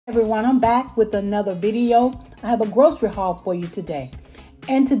Everyone, I'm back with another video. I have a grocery haul for you today.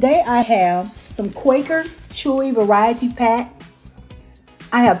 And today I have some Quaker Chewy variety pack.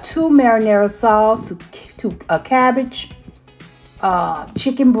 I have 2 marinara sauce, a cabbage,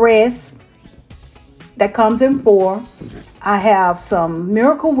 chicken breast that comes in 4. I have some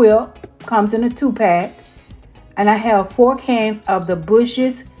Miracle Whip, comes in a 2-pack. And I have 4 cans of the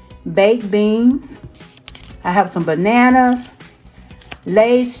Bush's baked beans. I have some bananas,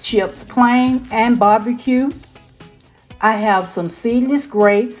 Lay's chips, plain and barbecue. I have some seedless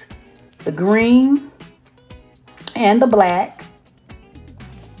grapes, the green and the black.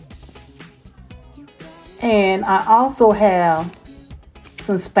 And I also have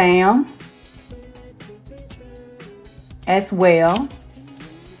some Spam as well.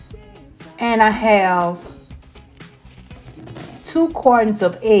 And I have 2 cartons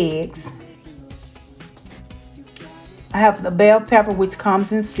of eggs. I have the bell pepper, which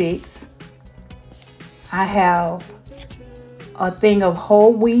comes in 6. I have a thing of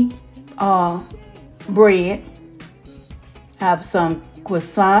whole wheat bread. I have some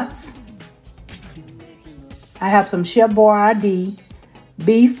croissants. I have some Chef Boyardee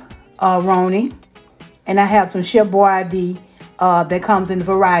beef roni. And I have some Chef Boyardee that comes in the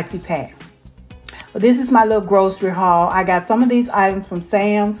variety pack. Well, this is my little grocery haul. I got some of these items from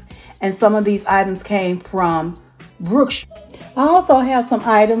Sam's, and some of these items came from Brooks. I also have some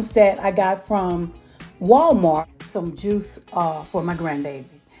items that I got from Walmart. Some juice for my grandbaby.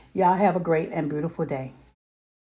 Y'all have a great and beautiful day.